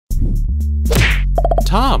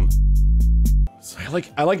Tom.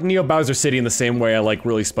 I like Neo Bowser City in the same way I like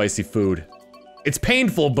really spicy food. It's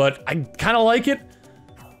painful, but I kind of like it.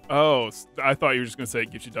 Oh, I thought you were just gonna say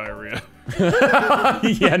it gives you diarrhea.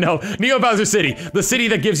 Yeah, no. Neo Bowser City, the city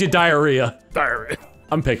that gives you diarrhea. Diarrhea.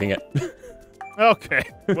 I'm picking it. Okay,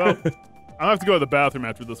 well, I'll have to go to the bathroom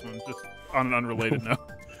after this one, just on an unrelated note.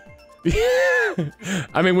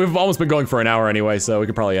 I mean, we've almost been going for an hour anyway, so we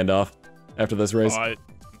could probably end off after this race. Oh,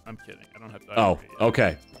 I'm kidding. I don't have diarrhea. Oh, yet.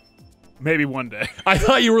 okay. Maybe one day. I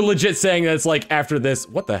thought you were legit saying that it's like after this.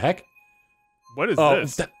 What the heck? What is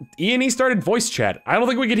this? E&E started voice chat. I don't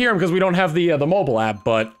think we could hear him because we don't have the mobile app,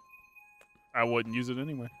 but I wouldn't use it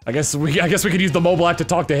anyway. I guess we could use the mobile app to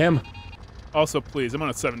talk to him. Also, please, I'm on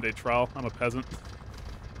a 7-day trial. I'm a peasant.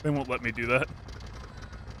 They won't let me do that.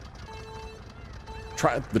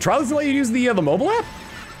 The trial doesn't let you use the mobile app?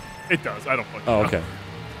 It does. I don't fucking know. Oh, okay.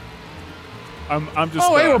 I'm just.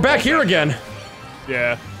 Oh, hey, we're back here again.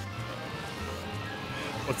 Yeah.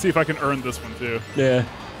 Let's see if I can earn this one too. Yeah.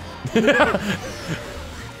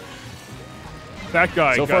 That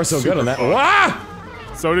guy. So got far, so good on that.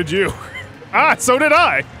 Ah! So did you. Ah, so did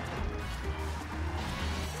I.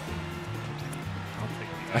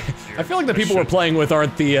 I feel like the people we're playing with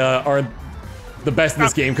aren't the best in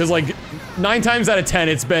this game, because like 9 times out of 10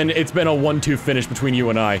 it's been a 1-2 finish between you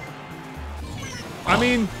and I. I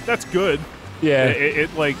mean, that's good. Yeah.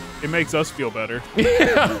 It makes us feel better.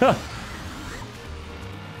 Yeah.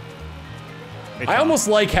 Hey, I almost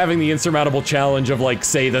like having the insurmountable challenge of like,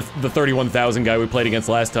 say, the 31,000 guy we played against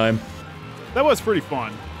last time. That was pretty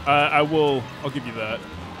fun. I'll give you that.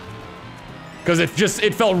 Because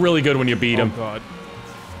it felt really good when you beat him. Oh god.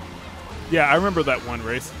 Yeah, I remember that one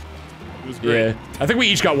race. It was great. Yeah, I think we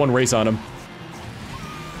each got 1 race on him.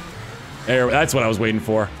 There, that's what I was waiting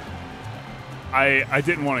for. I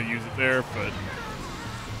didn't want to use it there, but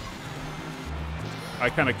I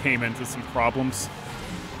kind of came into some problems.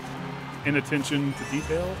 Inattention to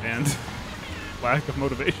detail and lack of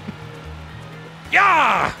motivation.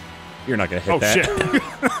 Yeah! You're not gonna hit that.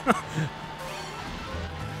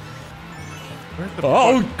 Oh shit.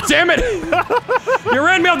 Oh, damn it! You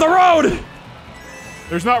ran me off the road!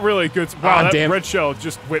 There's not really a good. Wow, that damn. red shell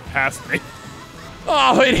just whipped past me.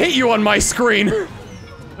 Oh, it hit you on my screen.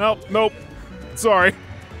 Nope. Sorry.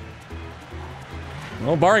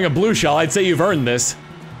 Well, barring a blue shell, I'd say you've earned this.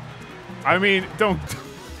 I mean, don't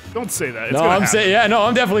say that. It's No, I'm saying, yeah, no,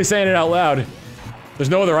 I'm definitely saying it out loud. There's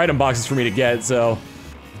no other item boxes for me to get, so.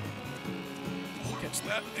 I'll catch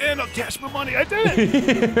that, and I'll cash my money. I did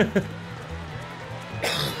it.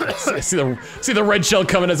 I see the red shell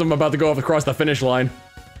coming as I'm about to go across the finish line.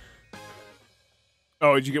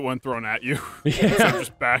 Oh, did you get one thrown at you? Yeah. So I'm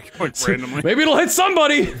just back, like, randomly. Maybe it'll hit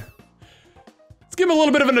somebody! Let's give him a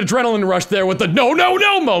little bit of an adrenaline rush there with the no, no,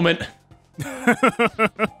 no moment!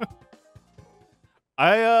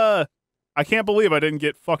 I can't believe I didn't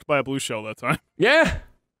get fucked by a blue shell that time. Yeah, that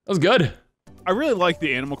was good. I really like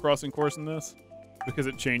the Animal Crossing course in this, because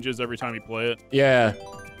it changes every time you play it. Yeah.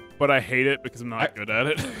 But I hate it because I'm not good at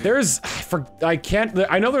it.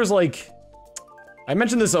 I know there's like, I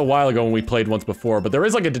mentioned this a while ago when we played once before, but there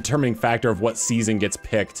is like a determining factor of what season gets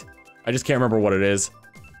picked. I just can't remember what it is.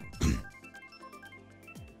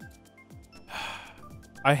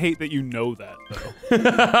 I hate that you know that,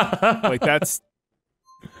 though. Like, that's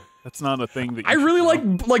not a thing that you I really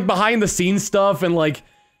know. like behind the scenes stuff and like,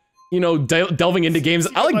 you know, delving into games.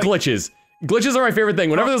 I like glitches. Glitches are my favorite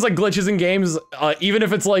thing. Whenever there's like glitches in games, even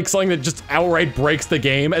if it's like something that just outright breaks the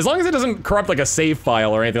game, as long as it doesn't corrupt like a save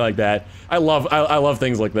file or anything like that, I love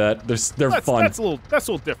things like that. They're fun. That's a little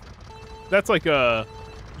different. That's like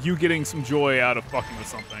you getting some joy out of fucking with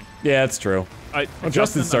something. Yeah, that's true.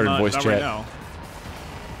 Justin started voice chat. Right now.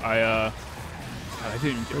 I didn't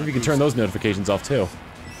even get Maybe you can turn those notifications off too.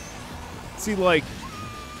 See, like,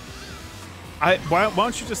 why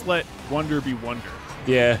don't you just let wonder be wonder?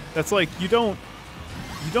 Yeah. That's like, you don't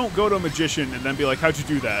go to a magician and then be like, how'd you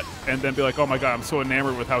do that? And then be like, oh my god, I'm so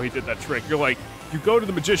enamored with how he did that trick. You're like, you go to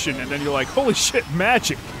the magician and then you're like, holy shit,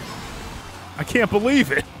 magic. I can't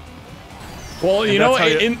believe it. Well, you know,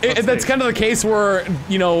 that's kind of the case where,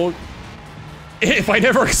 you know, if I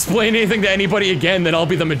never explain anything to anybody again, then I'll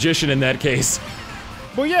be the magician in that case.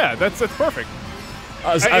 Well, yeah, that's perfect.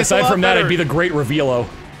 Aside from that, I'd be the great revealo.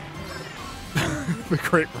 The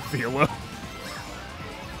great revealo.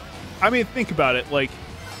 I mean, think about it, like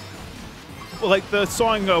the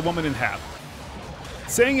sawing a woman in half.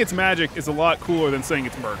 Saying it's magic is a lot cooler than saying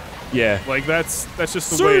it's murder. Yeah. Like, that's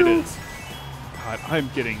just the way it is. God, I'm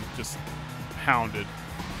getting just hounded.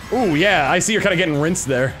 Ooh, yeah, I see you're kind of getting rinsed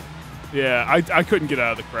there. Yeah, I couldn't get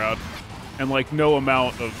out of the crowd. And, like, no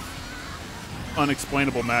amount of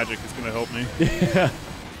unexplainable magic is going to help me. Yeah.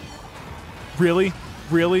 Really?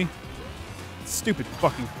 Really? Stupid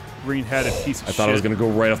fucking green-hatted piece of shit. I thought I was going to go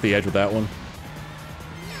right off the edge with that one.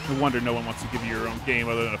 No wonder no one wants to give you your own game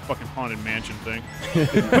other than a fucking haunted mansion thing.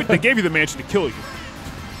 They gave you the mansion to kill you.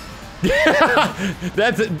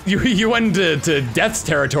 That's you went to death's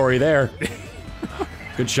territory there.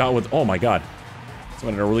 Good shot with. Oh my god,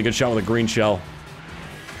 someone had a really good shot with a green shell.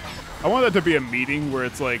 I want that to be a meeting where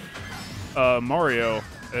it's like, Mario.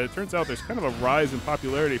 It turns out there's kind of a rise in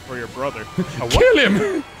popularity for your brother. Kill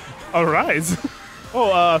him! A rise?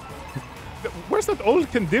 Oh, where's that old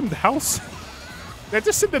condemned house? Yeah,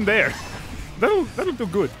 just sit in there. That'll do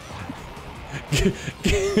good. Give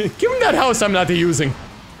him that house I'm not using.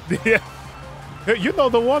 Yeah. You know,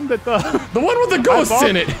 the one that, the one with the ghosts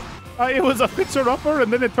in it. It was a fixer-upper,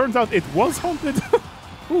 and then it turns out it was haunted.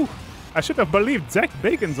 Ooh, I should have believed Zach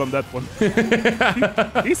Bacon's on that one.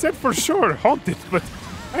 He said for sure haunted, but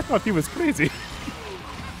I thought he was crazy.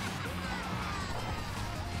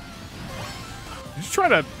 Did you try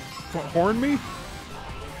to horn me?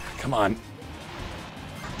 Come on.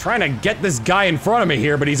 Trying to get this guy in front of me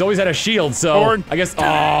here, but he's always had a shield, so horn. I guess.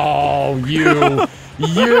 Oh, you.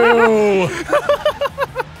 You!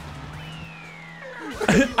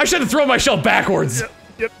 I should have thrown my shell backwards.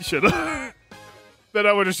 Yep, you should have. Then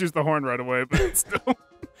I would have used the horn right away, but still.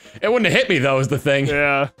 It wouldn't have hit me though, is the thing.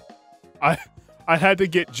 Yeah. I had to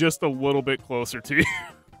get just a little bit closer to you.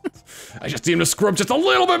 I just need him to screw up just a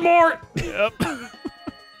little bit more. Yep.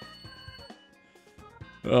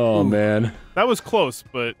 Oh, man. That was close,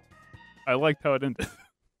 but I liked how it ended.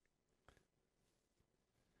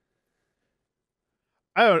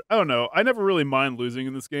 I don't know. I never really mind losing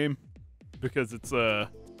in this game because it's oh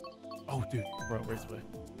dude, Royal Raceway.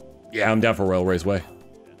 Yeah, I'm down for Royal Raceway.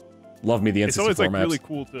 Love me the N64 It's always like maps. really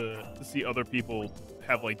cool to see other people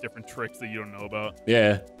have like different tricks that you don't know about.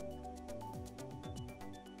 Yeah.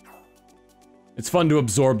 It's fun to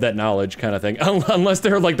absorb that knowledge kind of thing. Unless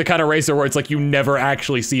they're like the kind of racer where it's like you never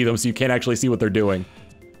actually see them, so you can't actually see what they're doing.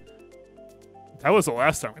 That was the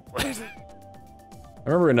last time we played. I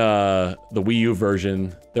remember in the Wii U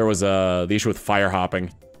version, there was the issue with fire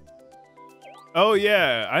hopping. Oh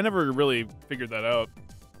yeah, I never really figured that out.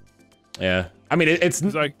 Yeah, I mean it's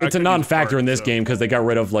I a non-factor in this game because they got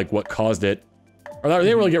rid of like what caused it, or they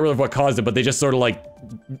didn't really get rid of what caused it, but they just sort of like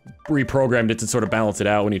reprogrammed it to sort of balance it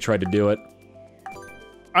out when you tried to do it.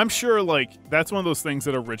 I'm sure like that's one of those things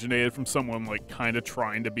that originated from someone like kind of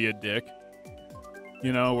trying to be a dick.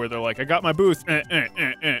 You know, where they're like, I got my boost, and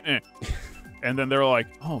then they're like,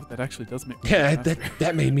 oh, that actually does make me faster.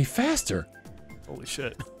 that made me faster. Holy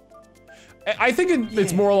shit. I think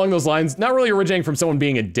it's more along those lines, not really originating from someone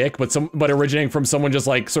being a dick, but originating from someone just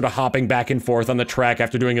like sort of hopping back and forth on the track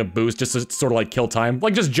after doing a boost just to sort of like kill time.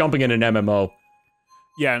 Like just jumping in an MMO.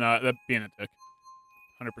 Yeah, no, that being a dick.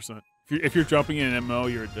 100%. If you're jumping in an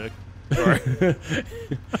MMO, you're a dick. Sorry.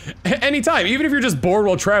 Anytime, even if you're just bored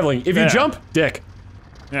while traveling. If you jump, dick.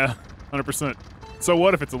 Yeah, 100%. So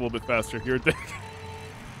what if it's a little bit faster? You're a dick.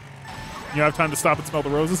 You have time to stop and smell the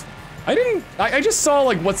roses? I just saw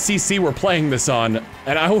like what CC we're playing this on,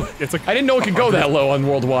 and I didn't know it could go that low on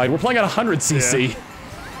worldwide. We're playing at 100 CC. Yeah.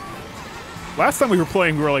 Last time we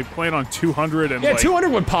were like playing on 200 and yeah, like, 200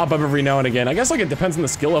 would pop up every now and again. I guess like it depends on the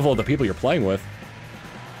skill level of the people you're playing with.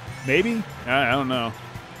 Maybe? I don't know.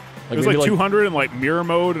 Like, it was like 200 and like mirror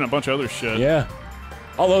mode and a bunch of other shit. Yeah.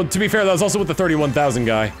 Although, to be fair, that was also with the 31,000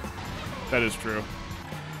 guy. That is true.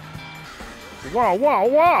 Wow, wow,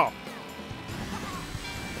 wow!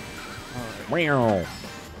 Wow.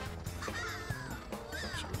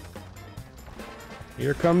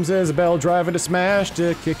 Here comes Isabelle driving to Smash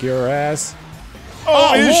to kick your ass.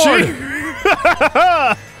 Oh, is Lord! she?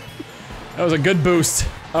 That was a good boost.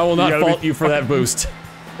 I will not fault you for that boost.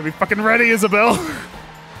 Gotta be fucking ready, Isabelle.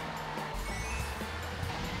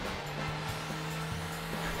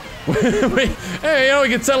 Wait, hey, you know, we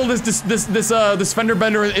can settle this fender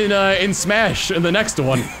bender in Smash in the next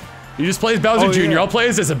one. You just play as Bowser Jr. I'll play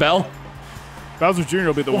as Isabelle. Bowser Jr.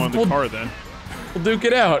 will be the one in the car then. We'll duke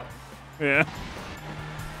it out. Yeah.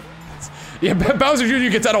 Yeah, Bowser Jr.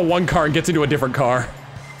 gets out of one car and gets into a different car.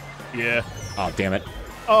 Yeah. Oh, damn it.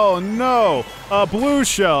 Oh no! A blue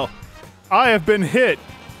shell. I have been hit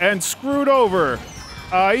and screwed over.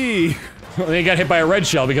 I.e. Then you got hit by a red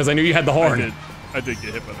shell because I knew you had the horn. I did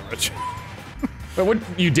get hit by the red shell. But what,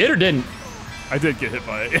 you did or didn't? I did get hit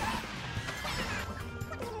by it.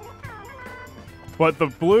 But the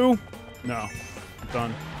blue? No. I'm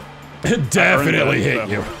done. It definitely hit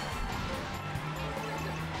you. No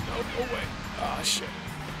way. Oh, shit.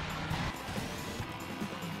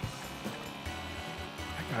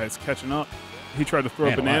 That guy's catching up. He tried to throw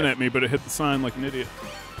a banana at me, but it hit the sign like an idiot.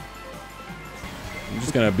 I'm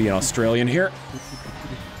just gonna be an Australian here.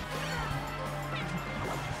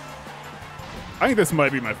 I think this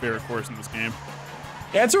might be my favorite course in this game.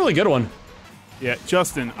 Yeah, it's a really good one. Yeah,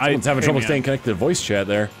 Justin, Someone's having trouble staying connected to voice chat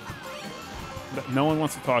there. No one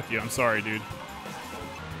wants to talk to you. I'm sorry, dude.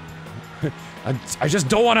 I just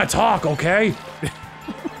don't want to talk, okay?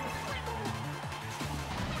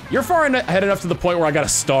 You're far ahead enough to the point where I got a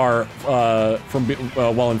star from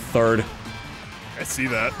well in third. I see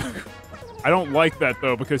that. I don't like that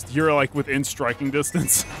though because you're like within striking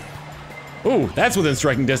distance. Ooh, that's within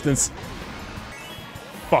striking distance.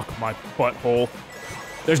 Fuck my butthole.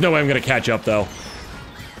 There's no way I'm gonna catch up though.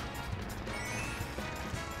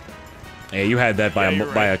 Hey, you had that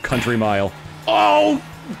by a country mile. Oh,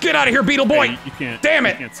 get out of here, Beetle Boy! Hey, you can't. Damn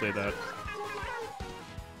it! You can't say that.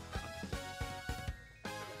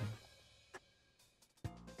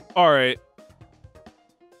 All right.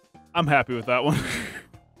 I'm happy with that one.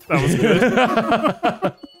 That was good.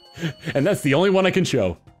 And that's the only one I can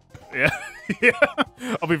show. Yeah. Yeah.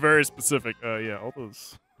 I'll be very specific. Yeah, all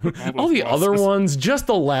those all the other ones, just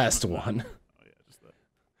the last one. Oh, yeah, just that.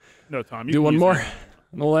 No, Tom, you do one more?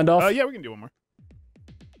 And we'll end off? Yeah, we can do one more.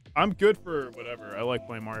 I'm good for whatever. I like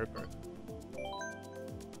playing Mario Kart.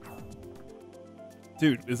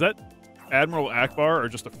 Dude, is that Admiral Akbar or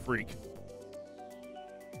just a freak?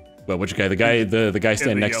 Well, which guy? The guy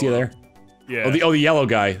standing next to you there? Yeah. Oh, the yellow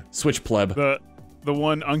guy. Switch pleb. The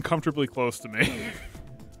one uncomfortably close to me.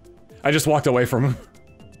 I just walked away from him.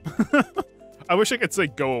 I wish I could say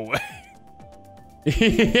go away.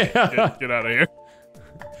 Yeah. Get out of here.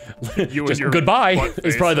 You just goodbye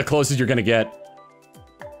is probably the closest you're gonna get.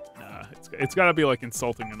 Nah, it's gotta be like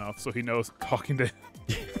insulting enough so he knows I'm talking to him.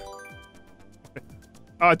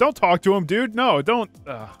 Don't talk to him, dude. No, don't.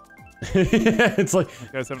 It's like, you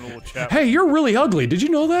guys having a little chat. Hey, you're really ugly. Did you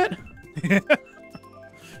know that?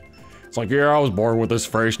 It's like, yeah, I was born with this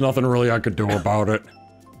face. Nothing really I could do about it.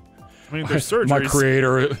 I mean, there's surgeries.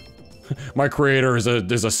 My creator is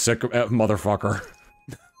a sick motherfucker.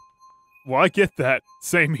 Well, I get that.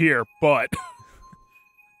 Same here, but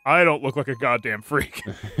I don't look like a goddamn freak.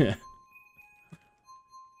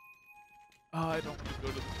 I don't want to go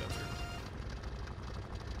to the desert.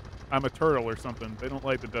 I'm a turtle or something. They don't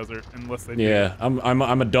like the desert unless they do. Yeah,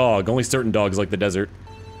 I'm a dog. Only certain dogs like the desert.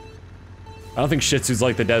 I don't think Shih Tzus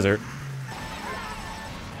like the desert.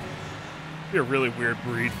 You're a really weird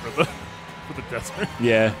breed for the desert.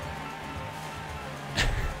 Yeah.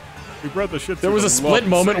 We bred the Shih Tzu. There was a split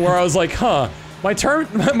moment where I was like, huh, my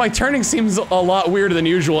turning seems a lot weirder than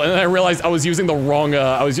usual, and then I realized I was using the wrong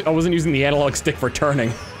I wasn't using the analog stick for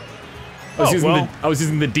turning. I was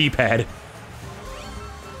using the D-pad.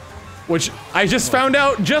 Which I just found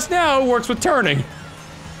out just now works with turning.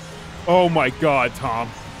 Oh my god, Tom.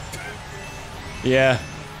 Yeah.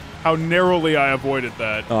 How narrowly I avoided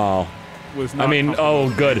that. Oh. Was not I mean, oh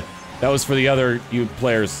good. That was for the other you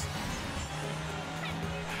players.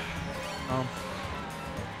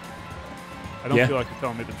 I don't feel like you're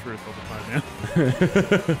telling me the truth all the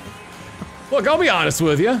time, man. Look, I'll be honest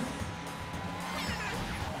with you.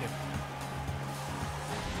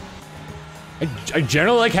 I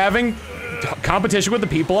generally like having competition with the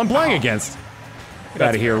people I'm playing against. Get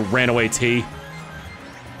out of here, ran away T.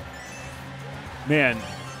 Man,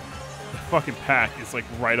 the fucking pack is like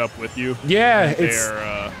right up with you. Yeah, it's.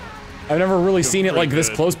 I've never really seen it like this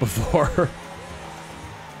close before.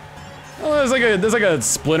 Well, there's like a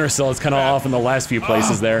splinter cell that's kind of off in the last few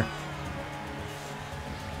places there.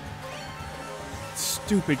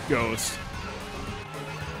 Stupid ghost.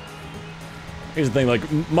 Here's the thing, like,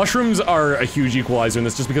 mushrooms are a huge equalizer in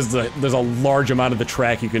this just because there's a large amount of the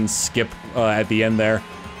track you can skip at the end there.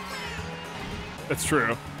 That's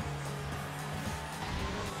true.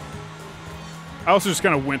 I also just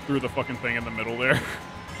kind of went through the fucking thing in the middle there.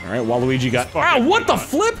 Alright, Waluigi got- Wow, what the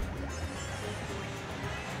flip?!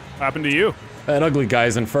 Happened to you. That ugly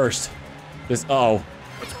guy's in first. This- oh.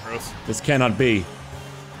 That's gross. This cannot be.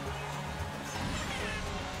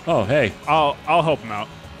 Oh, hey. I'll help him out.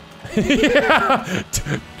 Yeah!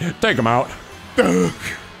 Take him out.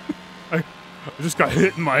 I just got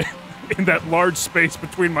hit in that large space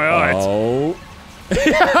between my eyes. Oh.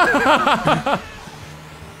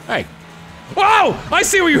 Hey. Whoa! I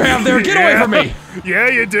see what you have there! Get away from me! Yeah,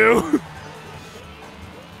 you do!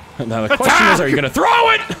 Now the question is, are you gonna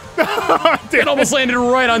throw it? It almost landed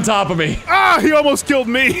right on top of me. Ah, he almost killed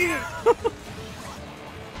me!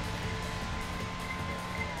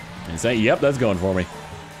 Is that, yep, that's going for me.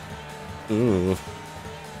 Ooh.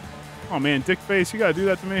 Oh man, dick face, you gotta do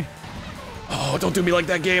that to me. Oh, don't do me like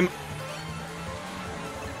that, game.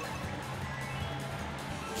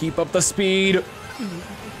 Keep up the speed.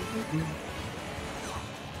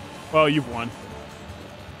 Well, you've won.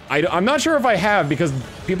 I'm not sure if I have, because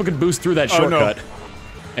people could boost through that shortcut. No.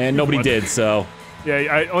 And nobody did, so.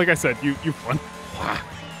 Yeah, like I said, you've won.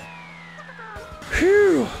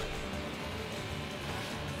 Phew.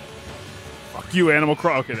 Fuck you, Animal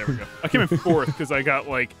Crossing. Okay, there we go. I came in 4th because I got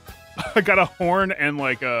a horn and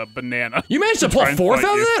like a banana. You managed to pull 4th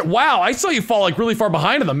out of that? Wow, I saw you fall like really far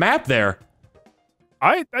behind on the map there.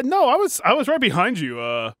 No, I was right behind you,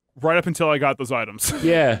 right up until I got those items.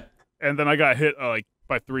 Yeah. And then I got hit like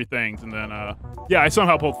by 3 things, and then yeah, I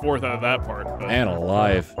somehow pulled 4th out of that part. But. Man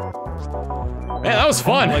alive. Man, that was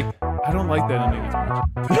fun. I don't like that ending as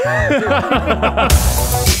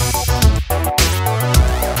much.